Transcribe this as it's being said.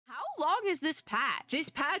long is this patch? This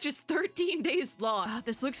patch is 13 days long. Oh,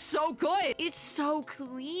 this looks so good. It's so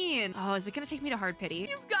clean. Oh, is it gonna take me to hard pity?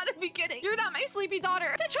 You've gotta be kidding. You're not my sleepy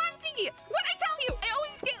daughter. Tetranti! What'd I tell you? I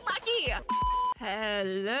always get lucky.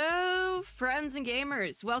 Hello, friends and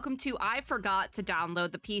gamers. Welcome to I forgot to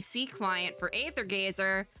download the PC client for Aether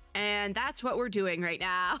Gazer. And that's what we're doing right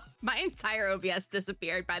now. My entire OBS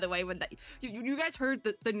disappeared, by the way, when you guys heard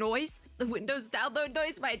the noise, the Windows download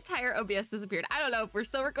noise, my entire OBS disappeared. I don't know if we're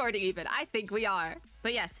still recording even. I think we are.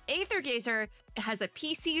 But yes, Aether Gazer has a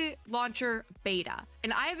PC launcher beta.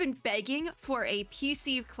 And I have been begging for a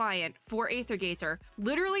PC client for Aether Gazer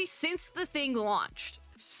literally since the thing launched.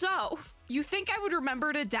 So, you think I would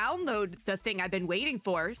remember to download the thing I've been waiting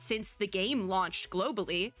for since the game launched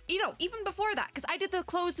globally? You know, even before that, because I did the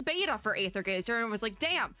closed beta for Aether Gazer and was like,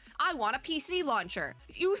 damn, I want a PC launcher.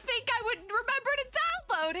 You think I would remember to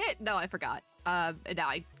download it? No, I forgot. And now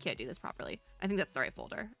I can't do this properly. I think that's the right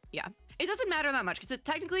folder. Yeah. It doesn't matter that much because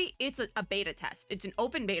technically it's a beta test. It's an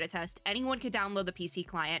open beta test. Anyone can download the PC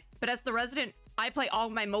client. But as the resident, I play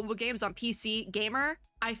all my mobile games on PC gamer.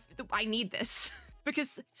 I need this.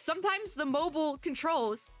 Because sometimes the mobile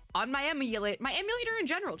controls on my emulator in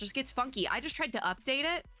general just gets funky. I just tried to update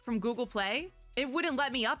it from Google Play. It wouldn't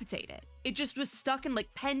let me update it. It just was stuck in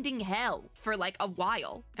like pending hell for like a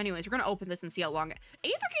while. Anyways, we're gonna open this and see how long.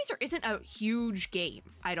 Aether Gazer isn't a huge game,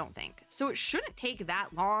 I don't think. So it shouldn't take that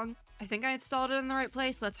long. I think I installed it in the right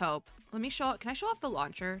place. Let's hope. Let me can I show off the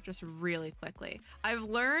launcher just really quickly? I've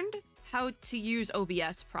learned how to use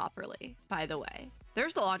OBS properly, by the way.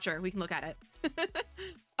 There's the launcher. We can look at it.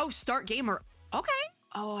 Oh, start gamer. Okay.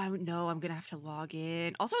 Oh, I'm gonna have to log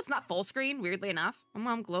in. Also, it's not full screen, weirdly enough.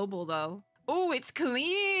 I'm global though. Oh, it's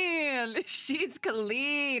clean. She's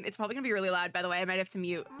clean. It's probably gonna be really loud, by the way. I might have to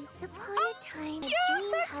mute. Once upon a time, cute.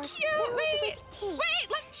 That's cute. Wait,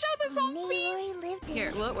 let me show this off, please.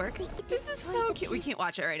 Here, will it work? This is so cute. We can't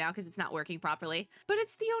watch it right now because it's not working properly. But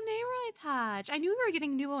it's the Oneiroi patch. I knew we were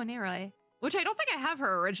getting new Oneiroi, which I don't think I have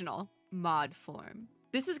her original mod form.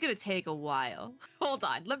 This is gonna take a while. Hold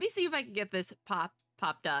on, let me see if I can get this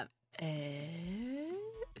popped up.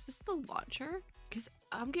 Is this the launcher? Because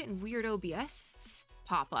I'm getting weird OBS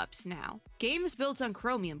pop-ups now. Games built on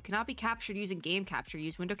Chromium cannot be captured using game capture.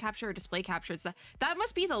 Use window capture or display capture. That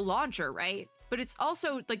must be the launcher, right? But it's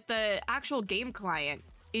also like the actual game client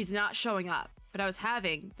is not showing up. But I was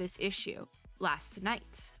having this issue last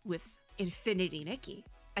night with Infinity Nikki.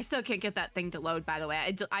 I still can't get that thing to load, by the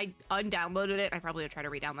way. I undownloaded it. I probably will try to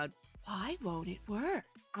re-download. Why won't it work?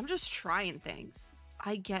 I'm just trying things.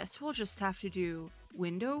 I guess we'll just have to do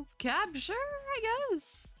window capture, I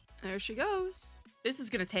guess. There she goes. This is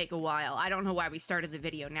gonna take a while. I don't know why we started the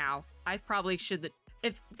video now. I probably should,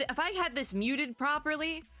 if I had this muted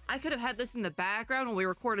properly, I could have had this in the background when we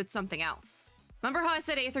recorded something else. Remember how I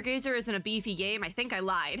said Aether Gazer isn't a beefy game? I think I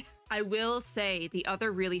lied. I will say the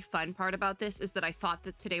other really fun part about this is that I thought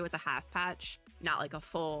that today was a half patch, not like a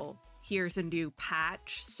full, here's a new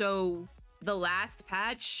patch. So the last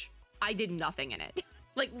patch, I did nothing in it.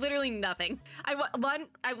 Like literally nothing.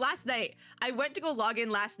 Last night, I went to go log in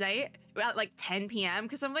last night at like 10 p.m.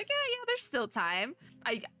 because I'm like, yeah, there's still time.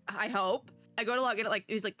 I hope. I go to log in at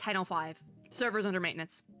it was like 10:05. Server's under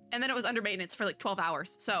maintenance. And then it was under maintenance for like 12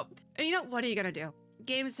 hours. So, and you know, what are you gonna do?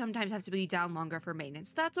 Games sometimes have to be down longer for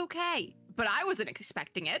maintenance. That's okay. But I wasn't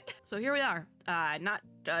expecting it. So here we are,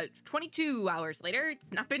 22 hours later.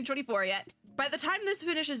 It's not been 24 yet. By the time this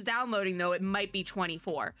finishes downloading though, it might be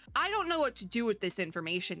 24. I don't know what to do with this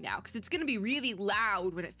information now because it's gonna be really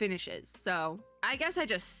loud when it finishes. So I guess I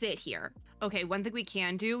just sit here. Okay, one thing we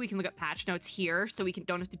can do, we can look at patch notes here so we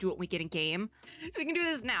don't have to do it when we get in game. So we can do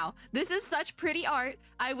this now. This is such pretty art.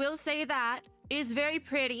 I will say that is very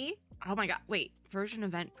pretty. Oh my God, wait, version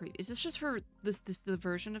event preview. Is this just for the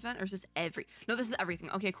version event or is this no, this is everything.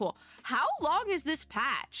 Okay, cool. How long is this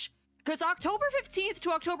patch? Because October 15th to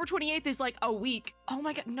October 28th is like a week. Oh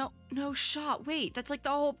my God, no shot. Wait, that's like the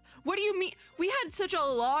whole, what do you mean? We had such a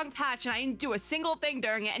long patch and I didn't do a single thing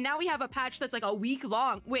during it. And now we have a patch that's like a week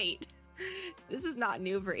long. Wait, this is not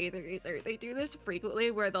new for Aether Gazer. They do this frequently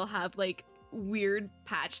where they'll have like weird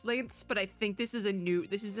patch lengths, but I think this is a new,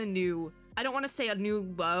 I don't want to say a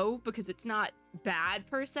new low because it's not bad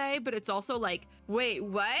per se, but it's also like, wait,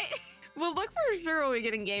 what? We'll look for sure when we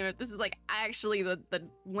get in game if this is like actually the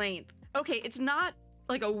length. Okay, it's not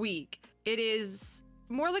like a week. It is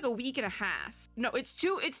more like a week and a half. No, it's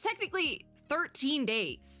technically 13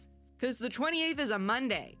 days because the 28th is a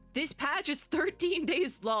Monday. This patch is 13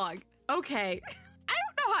 days long. Okay. I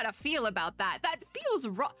don't know how to feel about that. That feels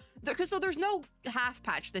wrong. So there's no half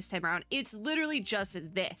patch this time around. It's literally just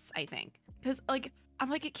this, I think. Because like, I'm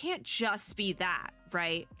like, it can't just be that,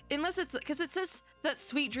 right? Unless it's, because it says that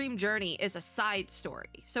Sweet Dream Journey is a side story.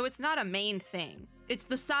 So it's not a main thing. It's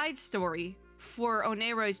the side story for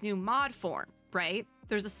Onero's new mod form, right?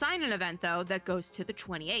 There's a sign-in event, though, that goes to the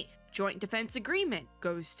 28th. Joint Defense Agreement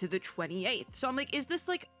goes to the 28th. So I'm like, is this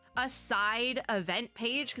like a side event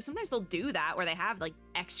page? Because sometimes they'll do that where they have like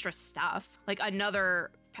extra stuff, like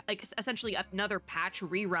another, like essentially another patch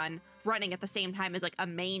rerun running at the same time as like a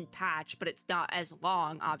main patch, but it's not as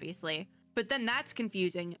long, obviously. But then that's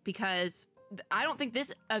confusing because I don't think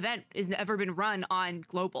this event has ever been run on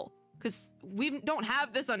global because we don't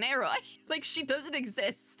have this on Arrow. Like, she doesn't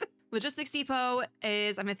exist. Logistics Depot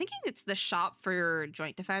is, I'm thinking it's the shop for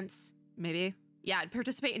joint defense, maybe. Yeah,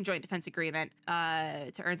 participate in joint defense agreement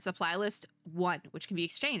to earn supply list 1, which can be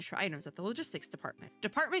exchanged for items at the logistics department.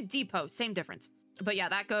 Department Depot, same difference. But yeah,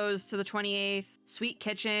 that goes to the 28th. Sweet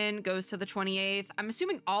Kitchen goes to the 28th. I'm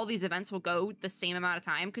assuming all these events will go the same amount of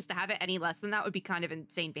time because to have it any less than that would be kind of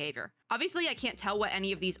insane behavior. Obviously, I can't tell what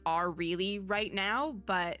any of these are really right now,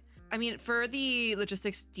 but I mean, for the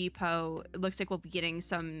Logistics Depot, it looks like we'll be getting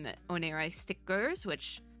some Onera stickers,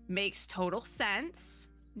 which makes total sense.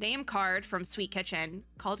 Name card from Sweet Kitchen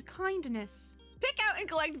called Kindness. Pick out and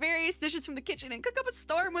collect various dishes from the kitchen and cook up a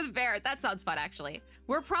storm with Vert. That sounds fun, actually.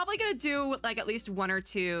 We're probably gonna do like at least 1 or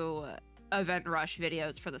 2 event rush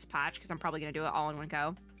videos for this patch because I'm probably gonna do it all in one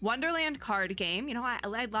go. Wonderland card game. You know, I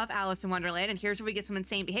love Alice in Wonderland, and here's where we get some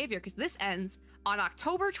insane behavior because this ends on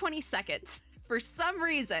October 22nd. For some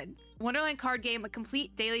reason, Wonderland card game,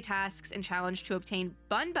 complete daily tasks and challenge to obtain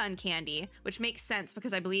Bun Bun candy, which makes sense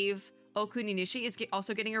because I believe Okuninushi is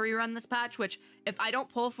also getting a rerun this patch, which if I don't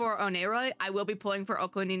pull for Oneroi, I will be pulling for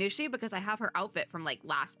Okuninushi because I have her outfit from like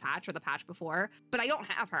last patch or the patch before, but I don't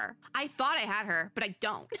have her. I thought I had her, but I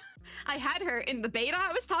don't. I had her in the beta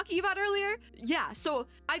I was talking about earlier. Yeah, so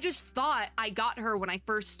I just thought I got her when I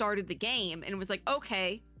first started the game and it was like,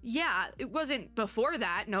 okay, yeah, it wasn't before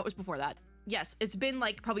that. No, it was before that. Yes, it's been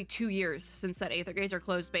like probably 2 years since that Aether Gazer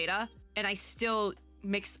closed beta, and I still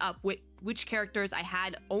mix up which characters I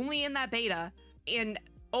had only in that beta and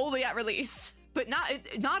only at release, but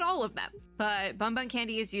not all of them. But Bun Bun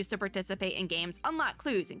Candy is used to participate in games, unlock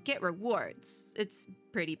clues, and get rewards. It's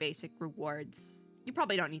pretty basic rewards. You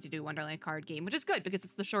probably don't need to do Wonderland card game, which is good because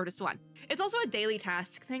it's the shortest one. It's also a daily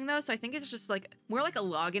task thing though, so I think it's just like more like a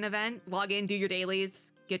login event. Log in, do your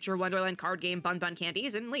dailies, get your Wonderland card game Bun Bun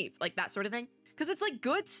candies, and leave, like that sort of thing. Because it's like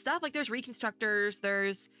good stuff, like there's reconstructors,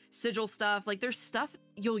 there's sigil stuff, like there's stuff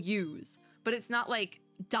you'll use, but it's not like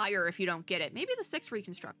dire if you don't get it. Maybe the 6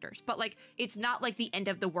 reconstructors, but like it's not like the end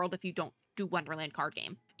of the world if you don't do Wonderland card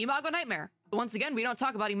game. Imago Nightmare. Once again, we don't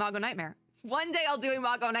talk about Imago Nightmare. One day I'll do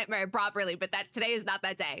Imago Nightmare properly, but today is not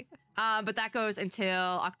that day. But that goes until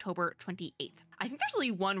October 28th. I think there's only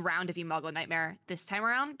 1 round of Imago Nightmare this time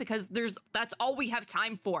around because that's all we have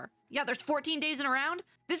time for. Yeah, there's 14 days in a round.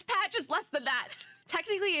 This patch is less than that.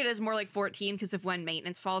 Technically, it is more like 14 because of when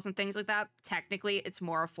maintenance falls and things like that. Technically, it's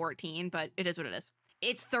more of 14, but it is what it is.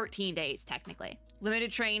 It's 13 days, technically. Limited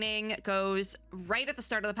training goes right at the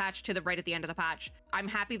start of the patch to the right at the end of the patch. I'm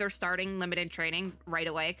happy they're starting limited training right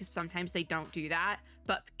away because sometimes they don't do that.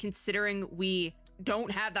 But considering we don't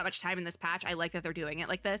have that much time in this patch, I like that they're doing it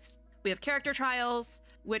like this. We have character trials,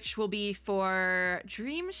 which will be for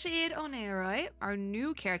Dreamshade Oneroi, our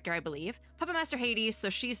new character, I believe. Puppet Master Hades, so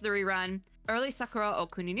she's the rerun. Early Sakura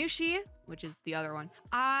Okuninushi, which is the other one.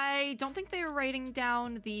 I don't think they're writing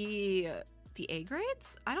down the A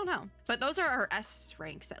grades? I don't know. But those are our S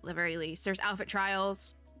ranks at the very least. There's outfit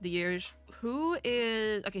trials, the years. Who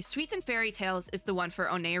is... Okay, Sweets and Fairy Tales is the one for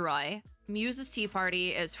Oneroi. Muse's Tea Party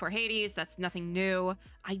is for Hades. That's nothing new.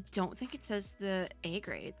 I don't think it says the A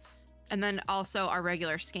grades. And then also our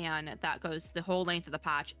regular scan that goes the whole length of the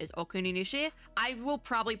patch is Okuninushi. I will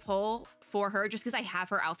probably pull for her just because I have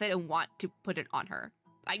her outfit and want to put it on her.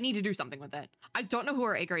 I need to do something with it. I don't know who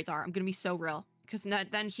her A grades are. I'm going to be so real. Because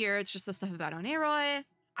then here it's just the stuff about Oneroi.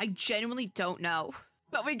 I genuinely don't know.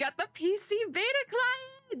 But we got the PC beta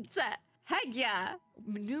client! Heck yeah!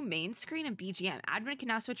 New main screen and BGM. Admin can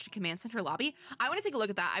now switch to command center lobby. I want to take a look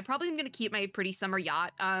at that. I probably am going to keep my Pretty Summer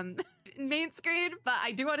Yacht main screen, but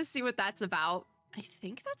I do want to see what that's about. I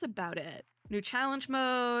think that's about it. New challenge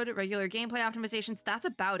mode, regular gameplay optimizations. That's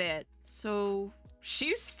about it. So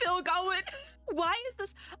she's still going. Why is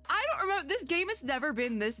this? I don't remember. This game has never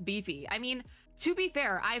been this beefy. I mean, to be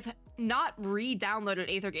fair, I've not re-downloaded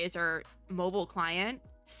Aether Gazer mobile client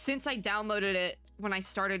since I downloaded it when I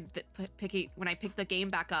started when I picked the game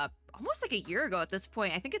back up almost like a year ago at this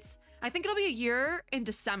point. I think it'll be a year in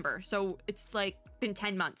December. So it's like been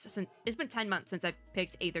 10 months since I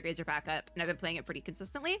picked Aether Gazer back up, and I've been playing it pretty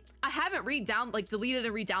consistently. I haven't deleted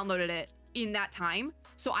and re-downloaded it in that time.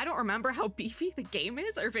 So I don't remember how beefy the game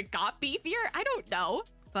is, or if it got beefier. I don't know.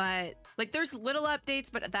 But like there's little updates,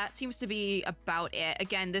 but that seems to be about it.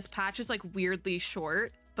 Again, this patch is like weirdly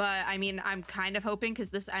short, but I mean, I'm kind of hoping because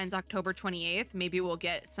this ends October 28th, maybe we'll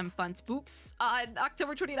get some fun spooks on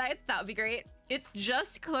October 29th. That would be great. It's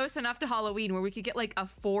just close enough to Halloween where we could get like a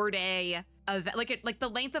 4-day event, like the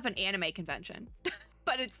length of an anime convention,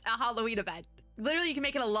 but it's a Halloween event. Literally, you can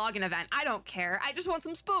make it a login event. I don't care. I just want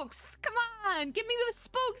some spooks. Come on, give me the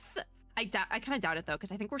spooks. I kind of doubt it though,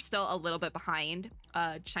 because I think we're still a little bit behind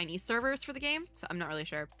Chinese servers for the game, so I'm not really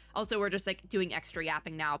sure. Also, we're just like doing extra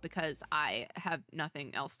yapping now because I have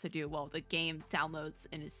nothing else to do while the game downloads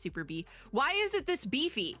and is super Why is it this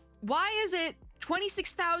beefy? Why is it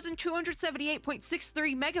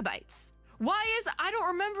 26,278.63 megabytes? I don't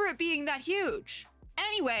remember it being that huge.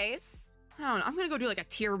 Anyways, I don't know, I'm gonna go do like a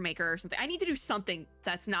tier maker or something. I need to do something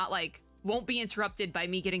that's not like, won't be interrupted by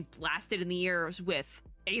me getting blasted in the ears with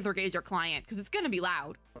Aether Gazer client, because it's gonna be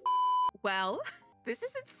loud. Well, this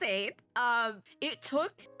is insane. I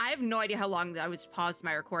have no idea how long I was paused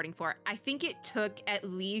my recording for. I think it took at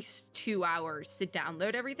least 2 hours to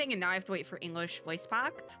download everything, and now I have to wait for English voice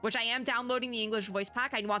pack, which I am downloading the English voice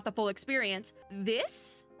pack. I want the full experience.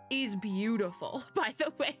 This is beautiful, by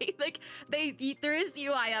the way. Like, there is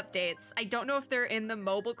UI updates. I don't know if they're in the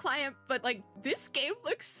mobile client, but like, this game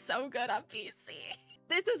looks so good on PC.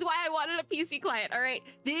 This is why I wanted a PC client, all right?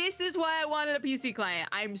 This is why I wanted a PC client.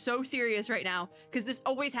 I'm so serious right now, because this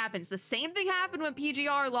always happens. The same thing happened when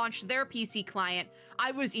PGR launched their PC client.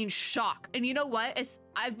 I was in shock. And you know what?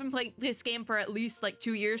 I've been playing this game for at least like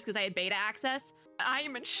 2 years because I had beta access. I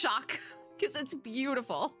am in shock because it's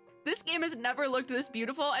beautiful. This game has never looked this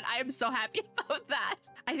beautiful, and I am so happy about that.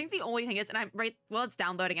 I think the only thing is, and while it's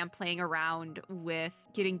downloading, I'm playing around with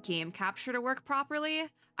getting game capture to work properly.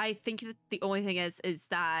 I think that the only thing is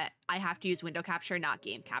that I have to use window capture, not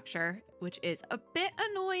game capture, which is a bit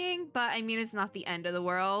annoying, but I mean, it's not the end of the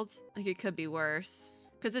world. Like, it could be worse.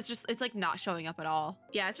 Because it's like not showing up at all.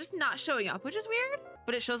 Yeah, it's just not showing up, which is weird.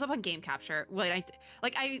 But it shows up on game capture.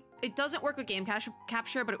 It doesn't work with game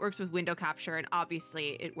capture, but it works with window capture, and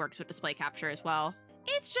obviously it works with display capture as well.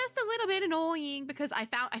 It's just a little bit annoying because I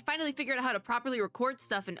finally figured out how to properly record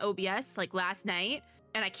stuff in OBS like last night,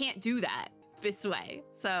 and I can't do that this way.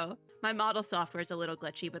 So my model software is a little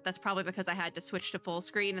glitchy, but that's probably because I had to switch to full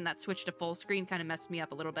screen, and that switch to full screen kind of messed me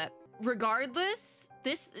up a little bit. Regardless,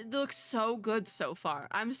 this looks so good so far.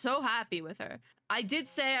 I'm so happy with her. I did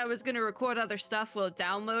say I was going to record other stuff while it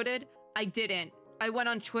downloaded. I didn't. I went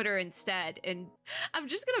on Twitter instead, and I'm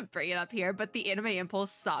just going to bring it up here, but the Anime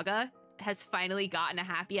Impulse saga has finally gotten a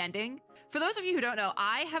happy ending. For those of you who don't know,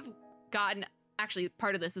 I have gotten... Actually,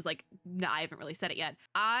 part of this is like, no, I haven't really said it yet.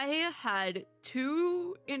 I had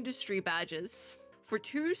 2 industry badges for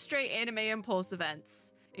 2 straight Anime Impulse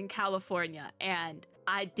events in California, and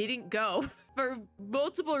I didn't go for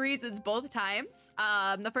multiple reasons both times.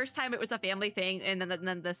 The first time it was a family thing, and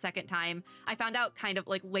then the second time I found out kind of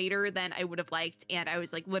like later than I would have liked, and I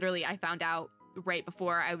was like, literally, I found out right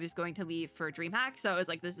before I was going to leave for DreamHack, so I was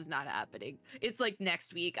like, this is not happening. It's like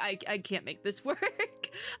next week. I can't make this work.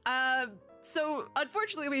 So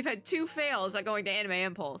unfortunately, we've had 2 fails at going to Anime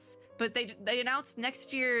Impulse, but they announced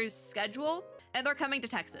next year's schedule, and they're coming to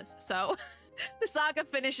Texas. So the saga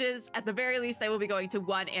finishes. At the very least, I will be going to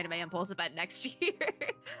 1 Anime Impulse event next year.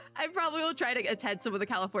 I probably will try to attend some of the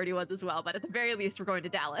California ones as well, but at the very least, we're going to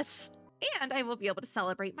Dallas. And I will be able to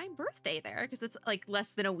celebrate my birthday there, because it's like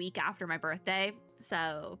less than a week after my birthday. So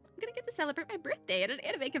I'm gonna get to celebrate my birthday at an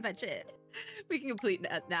anime convention. We can complete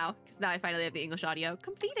that now, because now I finally have the English audio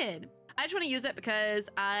completed. I just want to use it because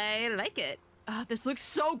I like it. Oh, this looks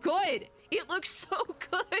so good. It looks so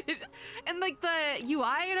good. And like the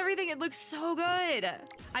UI and everything, it looks so good.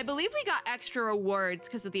 I believe we got extra rewards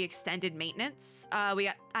because of the extended maintenance.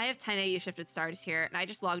 I have 1080 shifted stars here, and I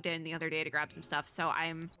just logged in the other day to grab some stuff. So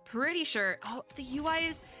I'm pretty sure, oh, the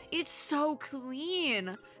UI it's so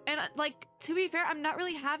clean. And like, to be fair, I'm not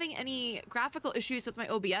really having any graphical issues with my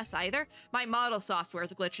OBS either. My model software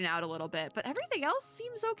is glitching out a little bit, but everything else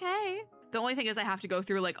seems okay. The only thing is I have to go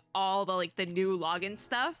through like all the new login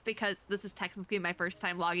stuff, because this is technically my first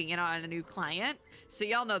time logging in on a new client. So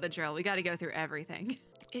y'all know the drill. We got to go through everything.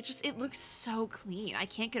 It looks so clean. I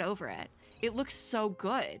can't get over it. It looks so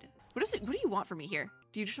good. What do you want from me here?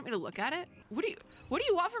 Do you just want me to look at it? What do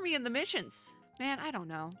you want from me in the missions? Man, I don't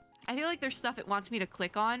know. I feel like there's stuff it wants me to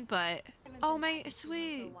click on, but... Oh, my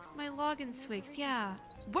swigs. My login swigs, yeah.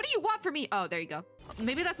 What do you want from me? Oh, there you go.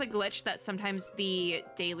 Maybe that's a glitch that sometimes the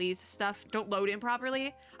dailies stuff don't load in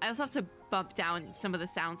properly. I also have to bump down some of the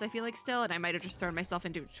sounds, I feel like, still, and I might have just thrown myself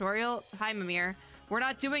into a tutorial. Hi, Mimir. We're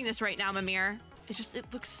not doing this right now, Mimir. It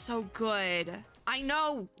looks so good. I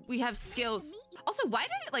know we have skills. Also, why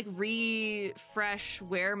did it like refresh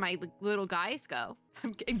where my little guys go?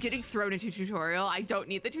 I'm getting thrown into tutorial. I don't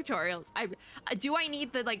need the tutorials. Do I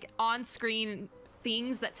need the like on-screen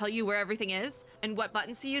things that tell you where everything is and what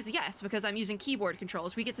buttons to use? Yes, because I'm using keyboard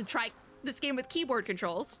controls. We get to try this game with keyboard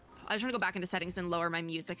controls. I just want to go back into settings and lower my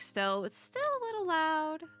music still. It's still a little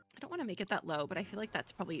loud. I don't want to make it that low, but I feel like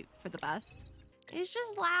that's probably for the best. It's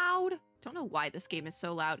just loud. Don't know why this game is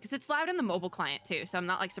so loud, because it's loud in the mobile client too, so I'm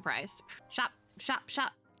not like surprised. Shop, shop,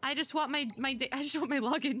 shop. I just want my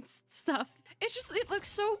login stuff. It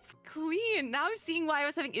looks so clean. Now I'm seeing why I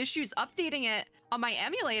was having issues updating it on my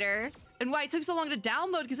emulator and why it took so long to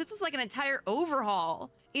download, because this is like an entire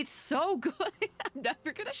overhaul. It's so good. I'm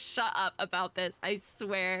never gonna shut up about this, I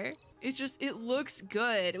swear. It looks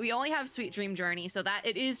good. We only have Sweet Dream Journey, so that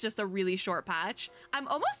it is just a really short patch. I'm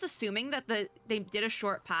almost assuming that they did a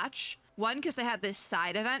short patch. One, because they had this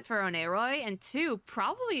side event for Oneiroi, and two,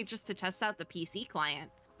 probably just to test out the PC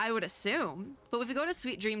client, I would assume. But if we go to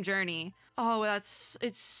Sweet Dream Journey, oh, it's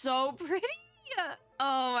so pretty.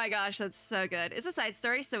 Oh my gosh, that's so good. It's a side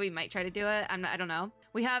story, so we might try to do it. I don't know.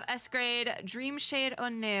 We have S-grade Dream Shade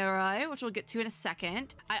Oneiroi, which we'll get to in a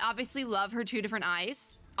second. I obviously love her 2 different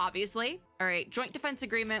eyes. Obviously. All right, joint defense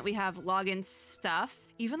agreement. We have login stuff.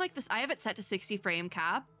 Even like this, I have it set to 60 frame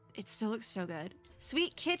cap. It still looks so good.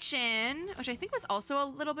 Sweet Kitchen, which I think was also a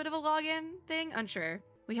little bit of a login thing. Unsure.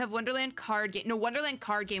 We have Wonderland card game. No, Wonderland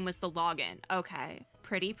card game was the login. Okay.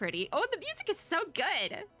 Pretty, pretty. Oh, the music is so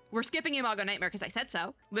good. We're skipping Imago Nightmare because I said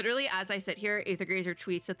so. Literally, as I sit here, Aether Gazer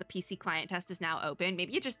tweets that the PC client test is now open.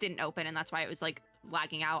 Maybe it just didn't open, and that's why it was like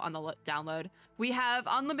lagging out on the download. We have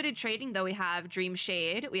unlimited trading, though. We have Dream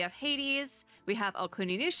Shade, we have Hades, we have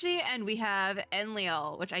Alkuninishi, and we have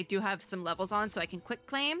Enlil, which I do have some levels on, so I can quick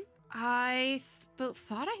claim. I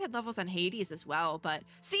thought I had levels on Hades as well, but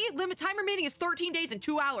see, limit time remaining is 13 days and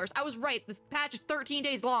 2 hours. I was right. This patch is 13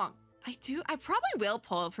 days long. I probably will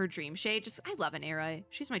pull for Dream Shade. I love Oneiroi.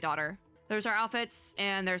 She's my daughter. There's our outfits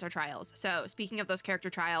and there's our trials. So speaking of those character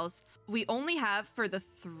trials, we only have for the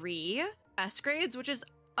 3 S grades, which is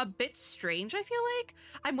a bit strange, I feel like.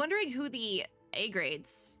 I'm wondering who the A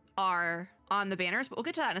grades are on the banners, but we'll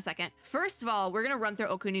get to that in a second. First of all, we're gonna run through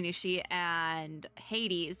Okuninishi and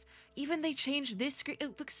Hades. Even they changed this screen.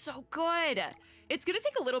 It looks so good. It's gonna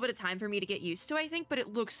take a little bit of time for me to get used to, I think, but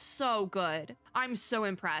it looks so good. I'm so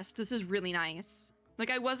impressed. This is really nice.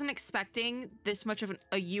 Like, I wasn't expecting this much of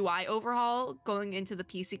a UI overhaul going into the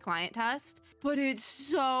PC client test, but it's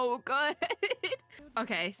so good.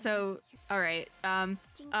 Okay, so, all right. I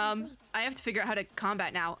have to figure out how to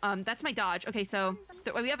combat now. That's my dodge. Okay, so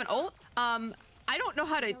we have an ult. I don't know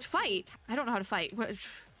how to fight. I don't know how to fight.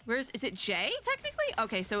 Is it J, technically?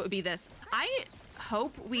 Okay, so it would be this. I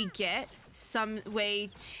hope we get some way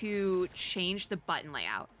to change the button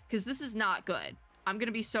layout, because this is not good. I'm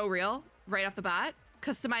gonna be so real right off the bat.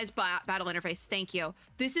 Customized battle interface, thank you.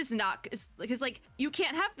 This is not, because like, you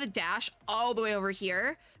can't have the dash all the way over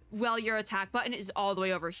here while your attack button is all the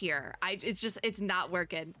way over here. It's not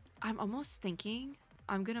working. I'm almost thinking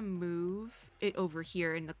I'm gonna move it over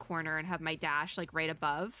here in the corner and have my dash like right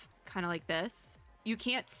above, kind of like this. You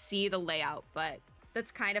can't see the layout, but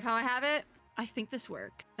that's kind of how I have it. I think this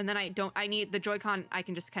worked. And then I need the Joy-Con, I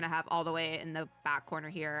can just kind of have all the way in the back corner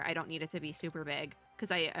here. I don't need it to be super big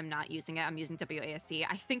because I am not using it. I'm using WASD.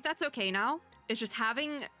 I think that's okay now. It's just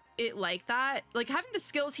having it like that, like having the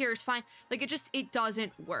skills here is fine. Like it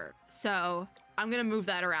doesn't work. So I'm gonna move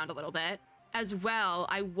that around a little bit. As well,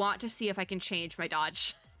 I want to see if I can change my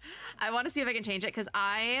dodge. I want to see if I can change it because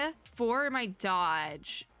for my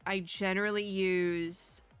dodge, I generally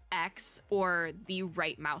use X or the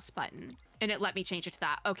right mouse button. And it let me change it to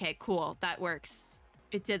that. Okay, cool. That works.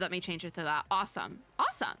 It did let me change it to that. Awesome.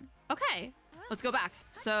 Awesome. Okay, let's go back.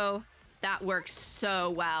 So that works so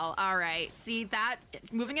well. All right. See that?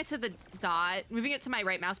 Moving it to the dot, moving it to my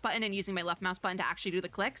right mouse button and using my left mouse button to actually do the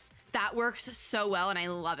clicks. That works so well and I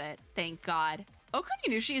love it. Thank God.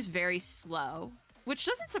 Okuninushi is very slow, which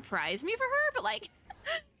doesn't surprise me for her, but like,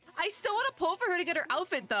 I still want to pull for her to get her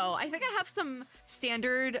outfit though. I think I have some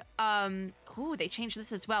standard, ooh, they changed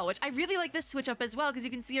this as well, which I really like this switch up as well because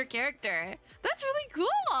you can see your character. That's really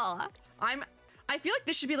cool. I feel like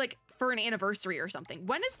this should be like for an anniversary or something.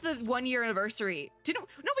 When is the 1 year anniversary? No,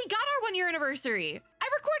 we got our 1 year anniversary. I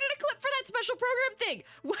recorded a clip for that special program thing.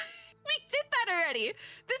 We did that already.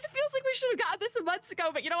 This feels like we should have gotten this months ago,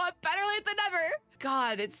 but you know what? Better late than never.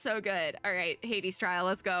 God, it's so good. All right, Hades trial,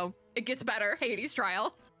 let's go. It gets better, Hades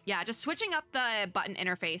trial. Yeah, just switching up the button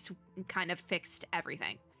interface kind of fixed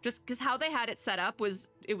everything. Just because how they had it set up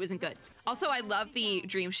wasn't good. Also, I love the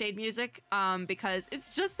Dream Shade music because it's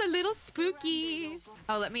just a little spooky.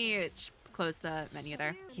 Oh, let me close the menu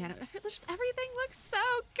there. Yeah, just everything looks so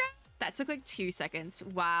good. That took like 2 seconds.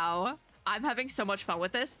 Wow. I'm having so much fun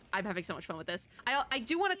with this. I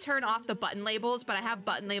do want to turn off the button labels, but I have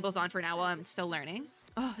button labels on for now while I'm still learning.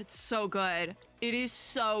 Oh, it's so good. It is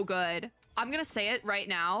so good. I'm gonna say it right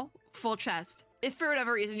now, full chest. If for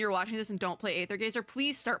whatever reason you're watching this and don't play Aether Gazer,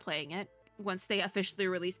 please start playing it once they officially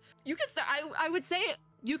release. You can start, I would say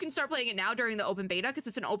you can start playing it now during the open beta because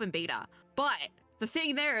it's an open beta. But the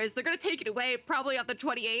thing there is they're gonna take it away probably on the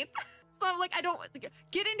 28th. So I'm like, I don't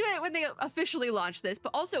get into it when they officially launch this,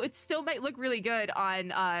 but also it still might look really good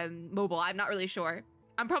on mobile. I'm not really sure.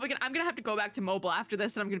 I'm gonna have to go back to mobile after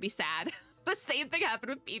this and I'm gonna be sad. The same thing happened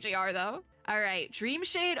with PJR though. All right,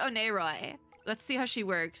 Dreamshade Oneiroi. Let's see how she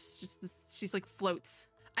works. She's like floats.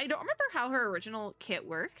 I don't remember how her original kit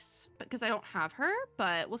works, because I don't have her,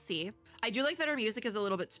 but we'll see. I do like that her music is a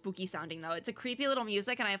little bit spooky sounding though. It's a creepy little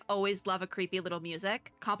music and I've always loved a creepy little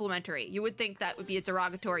music. Complimentary. You would think that would be a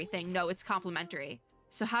derogatory thing. No, it's complimentary.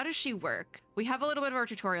 So how does she work? We have a little bit of our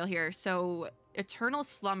tutorial here. So Eternal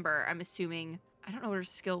Slumber, I'm assuming. I don't know what her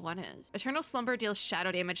skill 1 is. Eternal Slumber deals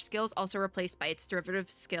shadow damage. Skills also replaced by its derivative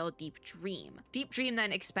skill, Deep Dream. Deep Dream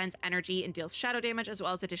then expends energy and deals shadow damage as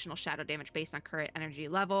well as additional shadow damage based on current energy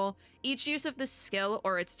level. Each use of this skill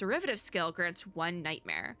or its derivative skill grants 1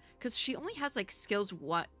 nightmare. Because she only has like skills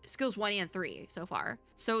 1 and 3 so far.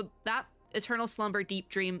 So that Eternal Slumber, Deep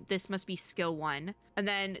Dream, this must be skill 1. And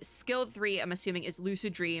then skill 3, I'm assuming, is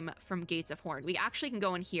Lucid Dream from Gates of Horn. We actually can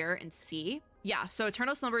go in here and see. Yeah, so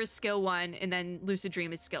Eternal Slumber is skill 1, and then Lucid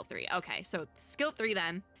Dream is skill 3. Okay, so skill 3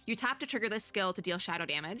 then. You tap to trigger this skill to deal shadow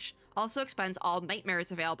damage. Also expends all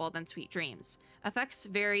nightmares available, then Sweet Dreams. Effects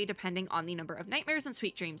vary depending on the number of nightmares and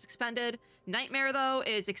Sweet Dreams expended. Nightmare, though,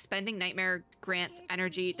 is expending nightmare grants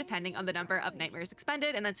energy depending on the number of nightmares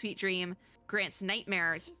expended, and then Sweet Dream grants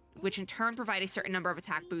nightmares, which in turn provide a certain number of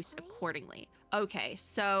attack boosts accordingly. Okay,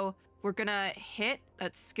 so we're gonna hit,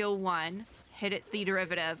 that's skill 1, hit it the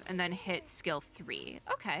derivative, and then hit skill 3.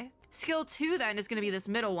 Okay. Skill 2 then is gonna be this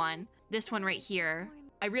middle one, this one right here.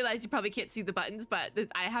 I realize you probably can't see the buttons, but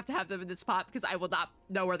I have to have them in this spot because I will not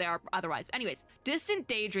know where they are otherwise. Anyways, Distant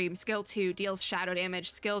Daydream, skill 2, deals shadow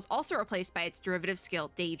damage. Skills also replaced by its derivative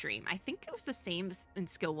skill, Daydream. I think it was the same in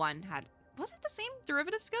skill 1. Was it the same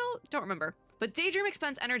derivative skill? Don't remember. But Daydream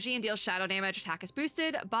expends energy and deals shadow damage. Attack is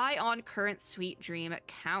boosted by on current Sweet Dream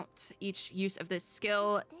count. Each use of this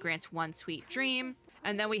skill grants 1 Sweet Dream.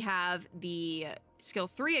 And then we have the skill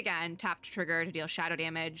 3 again, tap to trigger to deal shadow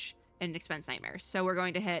damage and expends nightmares. So we're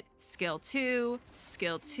going to hit skill 2,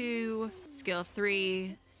 skill 2, skill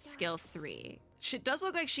 3, skill 3. It does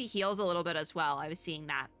look like she heals a little bit as well. I was seeing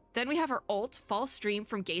that. Then we have her ult, False Dream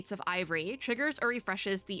from Gates of Ivory, triggers or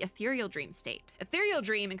refreshes the Ethereal Dream state. Ethereal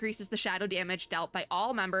Dream increases the shadow damage dealt by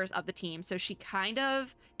all members of the team, so she kind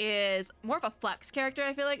of is more of a flex character,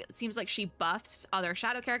 I feel like. It seems like she buffs other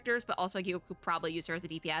shadow characters, but also you could probably use her as a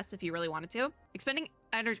DPS if you really wanted to. Expending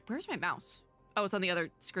energy. Where's my mouse? Oh, it's on the other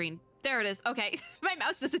screen. There it is. Okay. My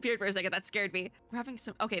mouse disappeared for a second. That scared me. We're having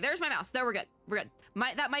some... Okay, there's my mouse. There, we're good. We're good.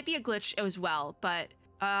 That might be a glitch as well, but...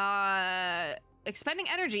 Expending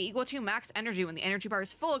energy equal to max energy when the energy bar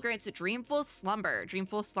is full grants a Dreamful Slumber.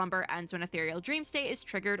 Dreamful Slumber ends when Ethereal Dream state is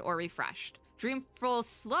triggered or refreshed. Dreamful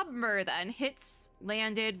Slumber then hits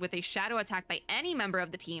landed with a shadow attack by any member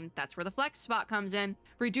of the team. That's where the flex spot comes in.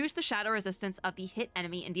 Reduce the shadow resistance of the hit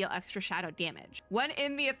enemy and deal extra shadow damage. When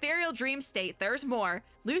in the Ethereal Dream state, there's more.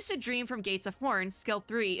 Lucid Dream from Gates of Horn, skill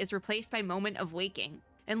 3, is replaced by Moment of Waking.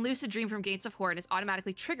 And Lucid Dream from Gates of Horn is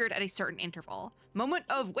automatically triggered at a certain interval. Moment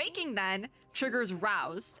of Waking then triggers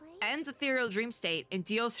Roused, ends Ethereal Dream state, and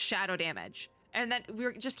deals shadow damage. And then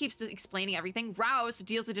just keeps explaining everything. Roused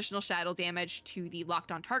deals additional shadow damage to the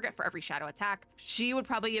locked on target for every shadow attack. She would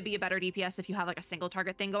probably be a better DPS if you have like a single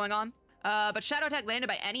target thing going on. But shadow attack landed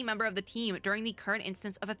by any member of the team during the current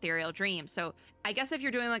instance of Ethereal Dream. So I guess if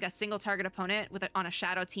you're doing like a single target opponent with on a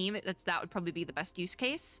shadow team, that would probably be the best use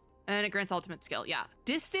case. And it grants ultimate skill, yeah.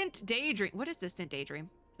 Distant Daydream. What is Distant Daydream?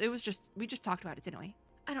 We just talked about it, didn't we?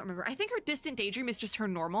 I don't remember. I think her Distant Daydream is just her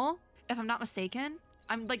normal, if I'm not mistaken.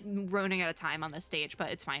 I'm like running out of time on this stage, but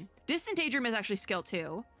it's fine. Distant Daydream is actually skill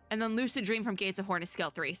 2. And then Lucid Dream from Gates of Horn is skill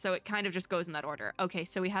 3. So it kind of just goes in that order. Okay,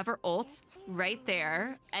 so we have her ult right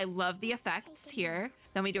there. I love the effects here.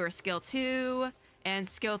 Then we do her skill 2. And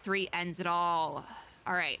skill 3 ends it all.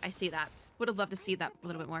 All right, I see that. Would have loved to see that a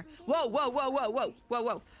little bit more. Whoa, whoa, whoa, whoa, whoa, whoa,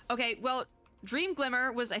 whoa. Okay, well, Dream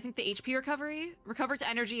Glimmer was, I think, the HP recovery. Recover to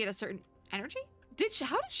energy at a certain... Energy?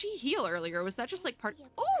 How did she heal earlier? Was that just like part...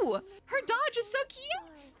 Oh, her dodge is so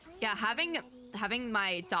cute. Yeah, having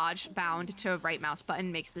my dodge bound to a right mouse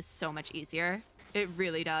button makes this so much easier. It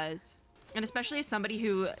really does. And especially as somebody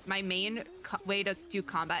who, my main way to do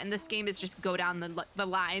combat in this game is just go down the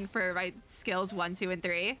line for my skills 1, 2, and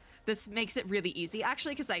 3. This makes it really easy,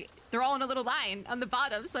 actually, because they're all in a little line on the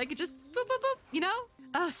bottom, so I could just boop, boop, boop, you know?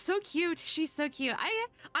 Oh, so cute. She's so cute. I'm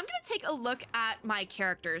gonna take a look at my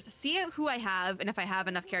characters, see who I have, and if I have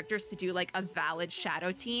enough characters to do, like, a valid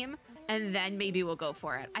Shadow team, and then maybe we'll go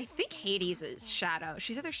for it. I think Hades is Shadow.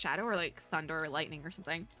 She's either Shadow or, like, Thunder or Lightning or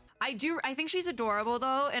something. I think she's adorable,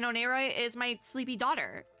 though, and Oneiroi is my sleepy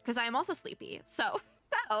daughter, because I am also sleepy. So,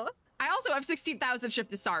 I also have 16,000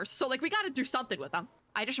 shifted stars, so, like, we gotta do something with them.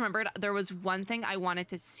 I just remembered there was one thing I wanted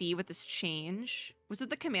to see with this change. Was it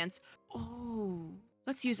the commands? Oh,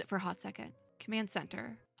 let's use it for a hot second. Command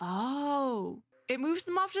center. Oh, it moves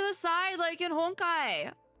them off to the side like in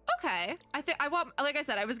Honkai. Okay, like I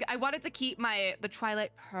said, I wanted to keep the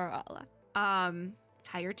Twilight Pearl.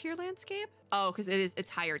 Higher tier landscape? Oh, because it's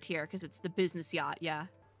higher tier because it's the business yacht. Yeah,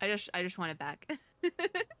 I just want it back.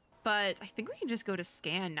 But I think we can just go to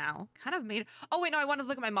scan now. Kind of made... Oh, wait, no, I wanted to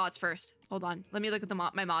look at my mods first. Hold on. Let me look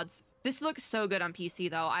at my mods. This looks so good on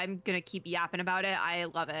PC, though. I'm going to keep yapping about it. I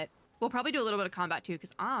love it. We'll probably do a little bit of combat, too,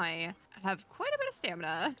 because I have quite a bit of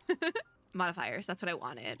stamina. Modifiers. That's what I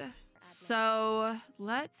wanted. So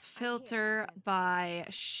let's filter by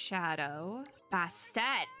Shadow.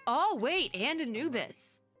 Bastet. Oh, wait, and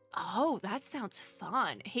Anubis. Oh, that sounds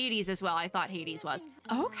fun. Hades as well. I thought Hades was.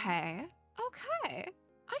 Okay. Okay.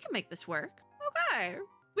 I can make this work. Okay.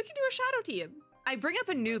 We can do a Shadow team. I bring up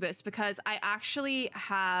Anubis because I actually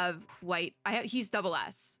have he's double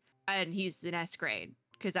S and he's an S grade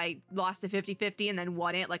because I lost a 50-50 and then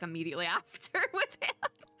won it like immediately after with him.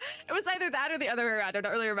 It was either that or the other way around. I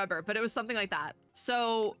don't really remember, but it was something like that.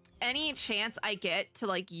 So any chance I get to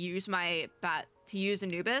like use use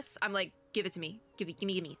Anubis, I'm like, give it to me. Give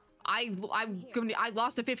me. I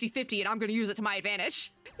lost a 50-50 and I'm gonna use it to my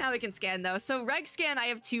advantage. Now we can scan though. So reg scan, I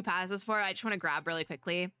have 2 passes for. I just want to grab really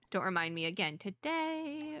quickly. Don't remind me again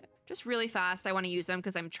today. Just really fast. I want to use them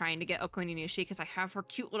because I'm trying to get Okuni Nushi because I have her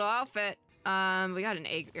cute little outfit. We got an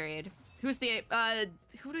A grade. Who's the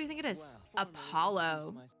who do you think it is?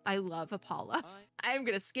 Apollo. I love Apollo. I'm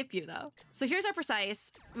gonna skip you though. So here's our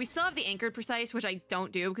precise. We still have the anchored precise, which I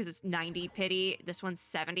don't do because it's 90 pity. This one's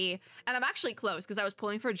 70. And I'm actually close because I was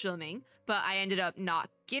pulling for Jilming, but I ended up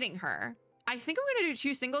not getting her. I think I'm gonna do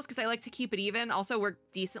 2 singles because I like to keep it even. Also, we're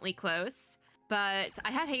decently close. But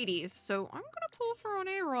I have Hades, so I'm gonna pull for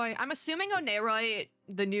Oneiroi. I'm assuming Oneiroi,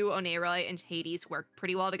 the new Oneiroi and Hades work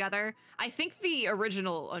pretty well together. I think the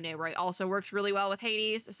original Oneiroi also works really well with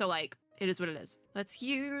Hades, so like, it is what it is. Let's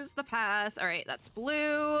use the pass. All right, that's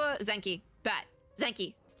blue. Zenki, bet.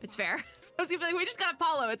 Zenki, it's fair. I was gonna be like, we just got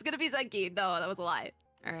Apollo, it's gonna be Zenki. No, that was a lie.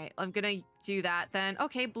 All right, I'm gonna do that then.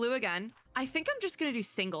 Okay, blue again. I think I'm just gonna do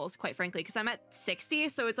singles, quite frankly, because I'm at 60,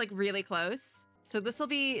 so it's like really close. So this will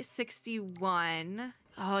be 61.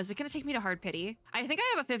 Oh, is it gonna take me to hard pity? I think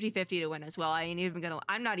I have a 50-50 to win as well.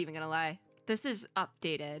 I'm not even gonna lie. This is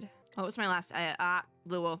updated. What was my last,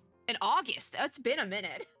 Luo? In August, it's been a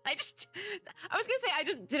minute. I was gonna say I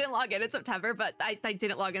just didn't log in September, but I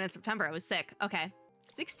didn't log in September. I was sick. Okay,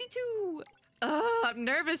 62. Oh, I'm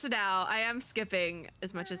nervous now. I am skipping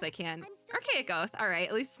as much as I can. Archaic Oath, all right,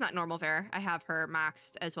 at least it's not normal fair. I have her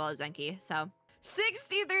maxed as well as Zenki, so.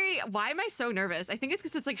 63. Why am I so nervous? I think it's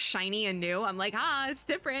because it's like shiny and new. I'm like, it's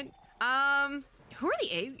different. Who are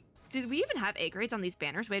the A? Did we even have A grades on these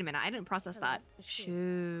banners? Wait a minute, I didn't process that.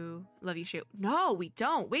 Shoo. Love you, Shoo. No, we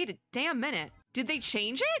don't. Wait a damn minute. Did they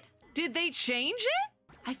change it? Did they change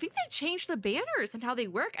it? I think they changed the banners and how they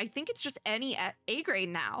work. I think it's just any A grade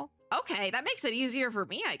now. Okay, that makes it easier for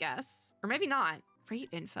me, I guess. Or maybe not. Rate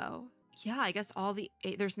info. Yeah, I guess all the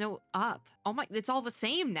A, there's no up. Oh my, it's all the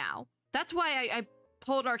same now. That's why I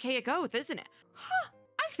pulled Archaic Oath, isn't it? Huh,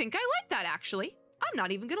 I think I like that, actually. I'm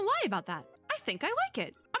not even gonna lie about that. I think I like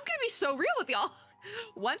it. I'm gonna be so real with y'all.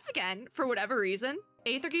 Once again, for whatever reason,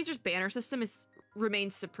 Aether Gazer's banner system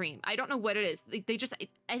remains supreme. I don't know what it is.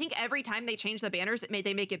 I think every time they change the banners,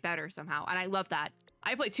 they make it better somehow, and I love that.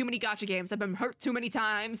 I play too many gacha games. I've been hurt too many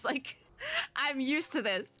times. Like, I'm used to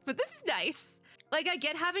this, but this is nice. Like, I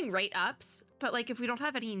get having rate ups, but like, if we don't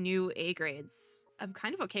have any new A grades, I'm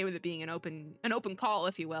kind of okay with it being an open call,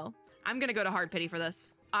 if you will. I'm gonna go to hard pity for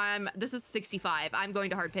this. This is 65. I'm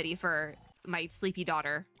going to hard pity for my sleepy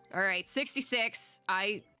daughter. All right, 66.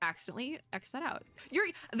 I accidentally X'd that out.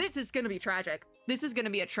 This is gonna be tragic. This is gonna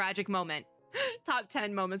be a tragic moment. Top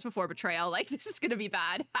 10 moments before betrayal. Like, this is gonna be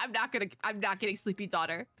bad. I'm not getting Sleepy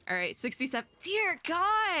Daughter. All right, 67. Dear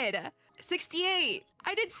God. 68.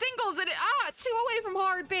 I did singles and 2 away from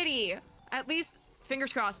hard pity. At least,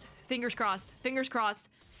 fingers crossed, fingers crossed, fingers crossed.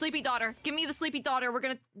 Sleepy Daughter, give me the Sleepy Daughter. We're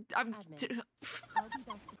gonna,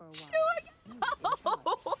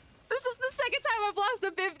 This is the second time I've lost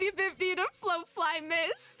a 50-50 to Float Fly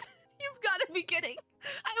Mist. You've gotta be kidding.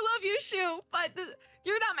 I love you, Shu, but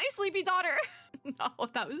you're not my Sleepy Daughter. No,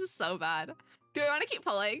 that was so bad. Do I wanna keep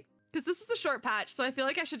pulling? Because this is a short patch, so I feel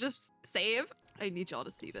like I should just save. I need y'all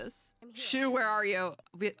to see this. Shu, where are you?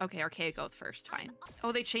 Okay, Archaic Oath first, fine.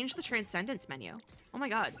 Oh, they changed the Transcendence menu. Oh my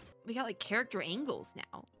God, we got like character angles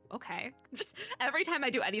now. Okay, just every time I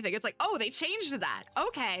do anything, it's like, oh, they changed that.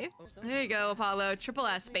 Okay, there you go, Apollo, triple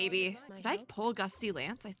S, baby. Did I pull Gusty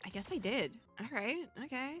Lance? I guess I did. All right,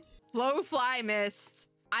 okay. Flow Fly Mist.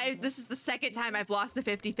 This is the second time I've lost a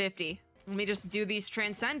 50-50. Let me just do these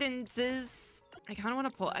Transcendences. I kind of want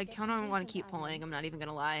to pull. I kind of want to keep pulling. I'm not even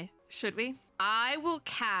gonna lie. Should we? I will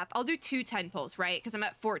cap. I'll do 2 10 pulls, right? Because I'm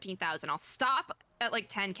at 14,000. I'll stop at like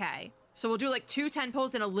 10K. So we'll do like 2 10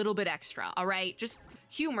 pulls and a little bit extra. All right, just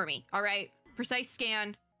humor me. All right, precise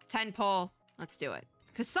scan, 10 pull. Let's do it.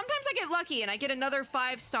 Because sometimes I get lucky and I get another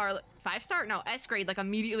 5-star. 5-star? No, S grade like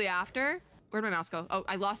immediately after. Where'd my mouse go? Oh,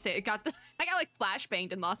 I lost it. I got like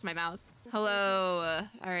flashbanged and lost my mouse. Hello.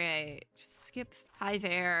 All right, just skip. Hi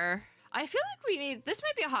there. I feel like we need, this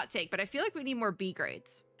might be a hot take, but I feel like we need more B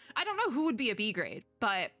grades. I don't know who would be a B grade,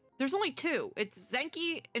 but there's only 2. It's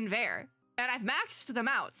Zenki and Ver, and I've maxed them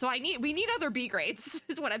out. So we need other B grades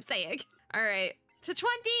is what I'm saying. All right, to 20,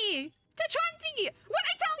 to 20. What'd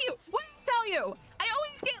I tell you? What did I tell you? I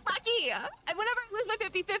always get lucky. And whenever I lose my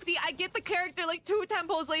 50-50, I get the character like 2 10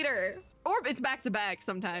 pulls later. Or it's back to back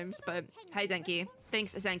sometimes, but hi Zenki.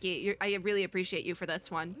 Thanks, Zenki. I really appreciate you for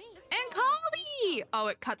this one. And Kali! Oh,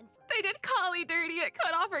 it cut. They did Kali dirty. It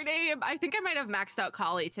cut off her name. I think I might have maxed out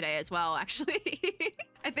Kali today as well, actually.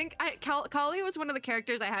 I think Kali was one of the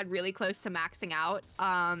characters I had really close to maxing out.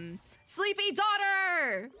 Sleepy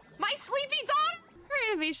Daughter! My Sleepy Daughter!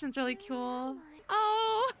 Her animation's really cool.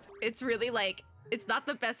 Oh, it's really like, it's not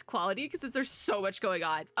the best quality because there's so much going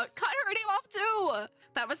on. Cut her name off too!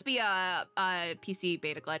 That must be a PC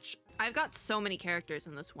beta glitch. I've got so many characters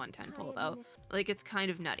in this 110 pull though. Like, it's kind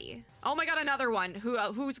of nutty. Oh my God, another one.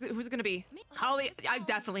 Who's gonna be? Kali. I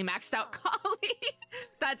definitely maxed out Kali.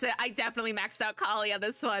 That's it. I definitely maxed out Kali on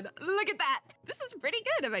this one. Look at that. This is pretty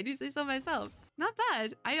good if I do say so myself. Not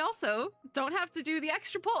bad. I also don't have to do the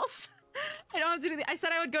extra pulls. I don't have to do I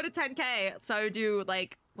said I would go to 10K. So I would do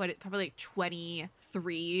like, probably like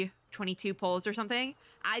 23, 22 pulls or something.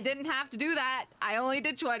 I didn't have to do that. I only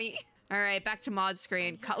did 20. All right, back to mod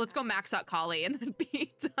screen. Let's go max out Kali and then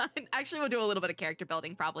be done. Actually, we'll do a little bit of character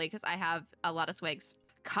building probably because I have a lot of swigs.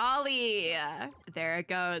 Kali, there it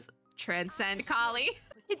goes. Transcend Kali.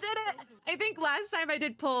 I did it. I think last time I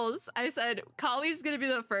did pulls, I said Kali's gonna be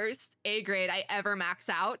the first A grade I ever max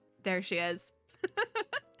out. There she is.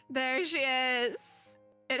 There she is.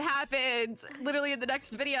 It happened literally in the next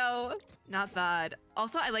video. Not bad.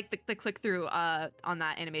 Also, I like the click through on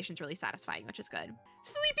that animation's really satisfying, which is good.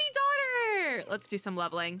 Sleepy Daughter! Let's do some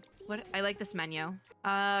leveling. I like this menu.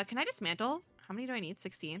 Can I dismantle? How many do I need?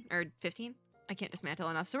 16 or 15? I can't dismantle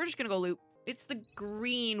enough, so we're just gonna go loop. It's the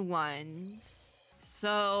green ones.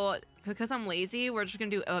 So, because I'm lazy, we're just gonna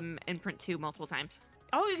do imprint 2 multiple times.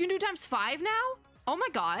 Oh, you can do ×5 now? Oh my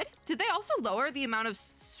God. Did they also lower the amount of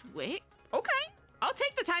swig? Okay. I'll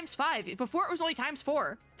take the ×5. Before it was only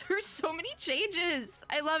 ×4. There's so many changes.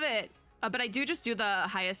 I love it. But I do just do the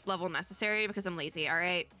highest level necessary because I'm lazy. All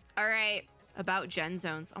right. All right. About gen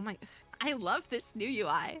zones. Oh my, I love this new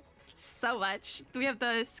UI so much. We have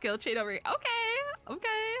the skill chain over here. Okay. Okay.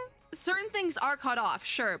 Certain things are cut off,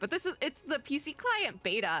 sure, but it's the PC client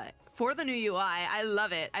beta for the new UI. I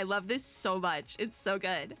love it. I love this so much. It's so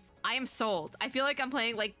good. I am sold. I feel like I'm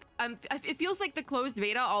playing like, it feels like the closed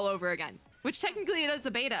beta all over again, which technically it is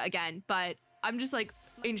a beta again, but I'm just like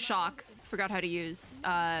in shock. Forgot how to use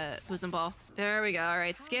Bosom Ball. There we go. All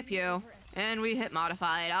right, skip you. And we hit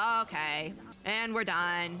modified. Okay. And we're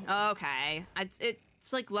done. Okay.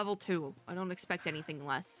 It's like level 2. I don't expect anything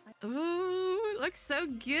less. Ooh, it looks so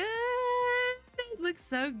good. It looks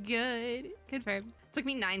so good. Confirm. It took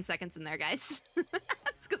me 9 seconds in there, guys.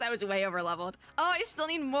 It's because I was way over leveled. Oh, I still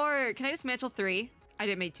need more. Can I dismantle 3? I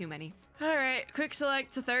didn't make too many. All right, quick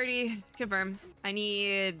select to 30. Confirm. I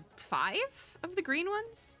need 5 of the green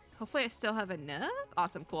ones. Hopefully I still have enough.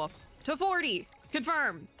 Awesome, cool. To 40.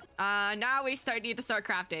 Confirm. Now we need to start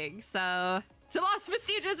crafting. So to Lost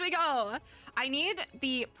Vestiges we go. I need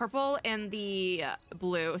the purple and the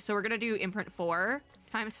blue. So we're gonna do imprint 4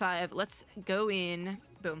 times 5. Let's go in.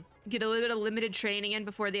 Boom. Get a little bit of limited training in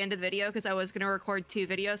before the end of the video because I was gonna record 2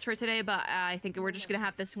 videos for today, but I think we're just gonna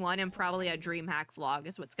have this one and probably a dream hack vlog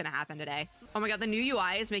is what's gonna happen today. Oh my god, the new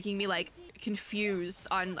UI is making me like confused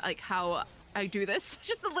on like how I do this.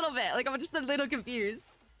 Just a little bit. Like I'm just a little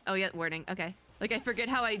confused. Oh yeah, warning. Okay. Like I forget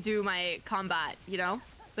how I do my combat, you know?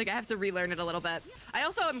 Like I have to relearn it a little bit. I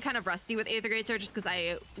also am kind of rusty with Aether Gazer just because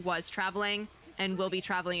I was traveling and will be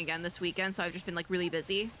traveling again this weekend, so I've just been like really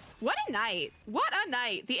busy. What a night. What a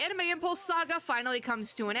night. The Anime Impulse saga finally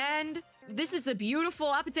comes to an end. This is a beautiful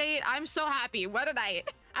update. I'm so happy. What a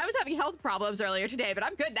night. I was having health problems earlier today, but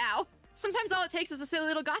I'm good now. Sometimes all it takes is a silly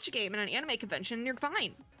little gacha game in an anime convention and you're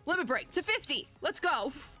fine. Limit break to 50. Let's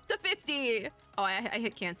go. To 50. Oh, I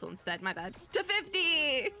hit cancel instead. My bad. To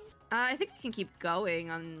 50. I think I can keep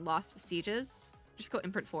going on Lost Vestiges. Just go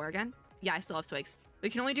imprint 4 again. Yeah, I still have swigs. We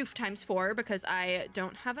can only do times 4 because I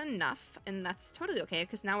don't have enough, and that's totally okay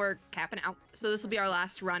because now we're capping out. So this will be our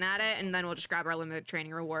last run at it, and then we'll just grab our limited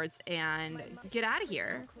training rewards and get out of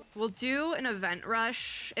here. We'll do an event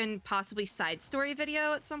rush and possibly side story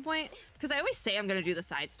video at some point because I always say I'm gonna do the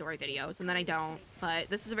side story videos and then I don't, but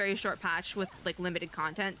this is a very short patch with like limited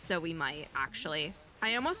content, so we might actually.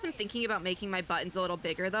 I almost am thinking about making my buttons a little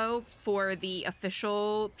bigger though for the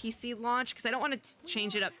official PC launch because I don't want to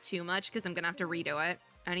change it up too much because I'm gonna have to redo it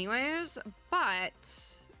anyways, but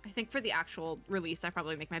I think for the actual release I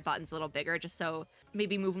probably make my buttons a little bigger just so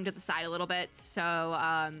maybe move them to the side a little bit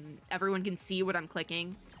so everyone can see what I'm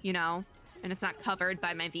clicking, you know, and it's not covered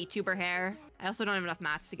by my VTuber hair. I also don't have enough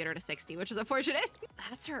mats to get her to 60, which is unfortunate.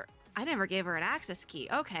 That's her. I never gave her an access key.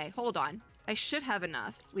 Okay, hold on. I should have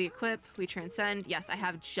enough. We equip, we transcend. Yes, I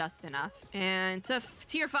have just enough. And to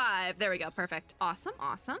tier 5. There we go. Perfect. Awesome.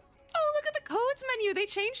 Awesome. Oh, look at the codes menu. They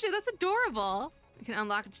changed it. That's adorable. We can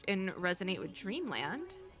unlock and resonate with Dreamland.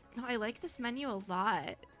 Oh, I like this menu a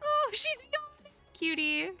lot. Oh, she's young.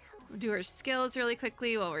 Cutie. We'll do her skills really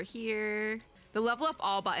quickly while we're here. The level up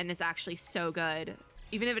all button is actually so good.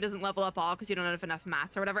 Even if it doesn't level up all because you don't have enough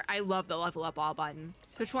mats or whatever, I love the level up all button.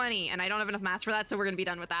 To 20, and I don't have enough mats for that, so we're gonna be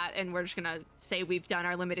done with that, and we're just gonna say we've done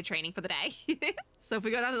our limited training for the day. So if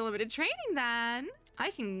we go down to the limited training then,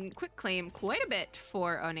 I can quick claim quite a bit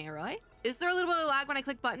for Oneiroi. Is there a little bit of lag when I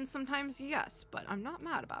click buttons sometimes? Yes, but I'm not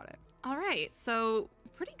mad about it. All right, so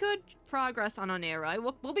pretty good progress on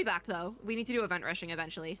Oneiroi. We'll be back though. We need to do event rushing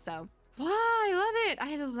eventually, so. Wow, I love it.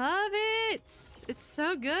 I love it. It's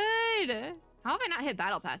so good. How have I not hit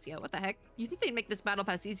Battle Pass yet? What the heck? You think they'd make this Battle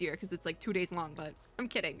Pass easier because it's like 2 days long, but I'm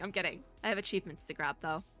kidding. I'm kidding. I have achievements to grab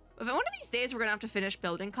though. If one of these days we're gonna have to finish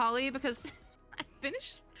building Kali because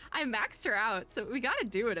I maxed her out, so we gotta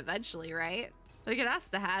do it eventually, right? Like it has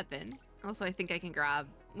to happen. Also, I think I can grab,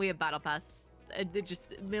 we have Battle Pass.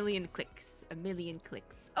 Just a million clicks.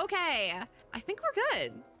 Okay, I think we're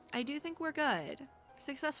good. I do think we're good.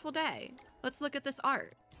 Successful day. Let's look at this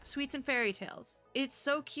art. Sweets and Fairy Tales. It's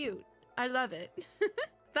so cute. I love it.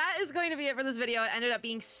 That is going to be it for this video. It ended up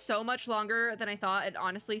being so much longer than I thought, and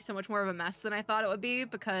honestly so much more of a mess than I thought it would be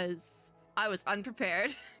because I was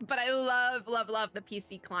unprepared. But I love the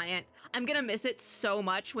PC client. I'm gonna miss it so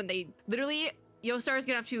much when they literally, Yostar is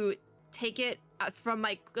gonna have to take it from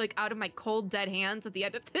my, like, out of my cold dead hands at the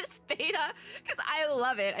end of this beta because I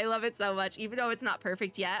love it. I love it so much. Even though it's not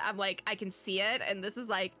perfect yet, I'm like, I can see it, and this is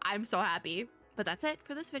like, I'm so happy. But that's it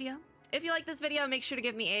for this video. If you like this video, make sure to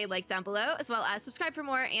give me a like down below, as well as subscribe for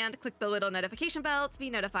more and click the little notification bell to be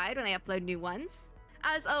notified when I upload new ones.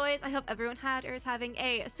 As always, I hope everyone had or is having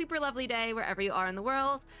a super lovely day wherever you are in the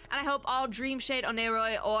world, and I hope all Dreamshade,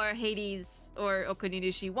 Oneiroi, or Hades, or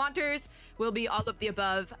Okuninushi wanters will be all of the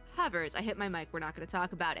above havers. I hit my mic, we're not going to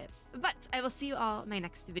talk about it. But I will see you all in my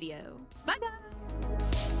next video. Bye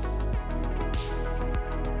guys!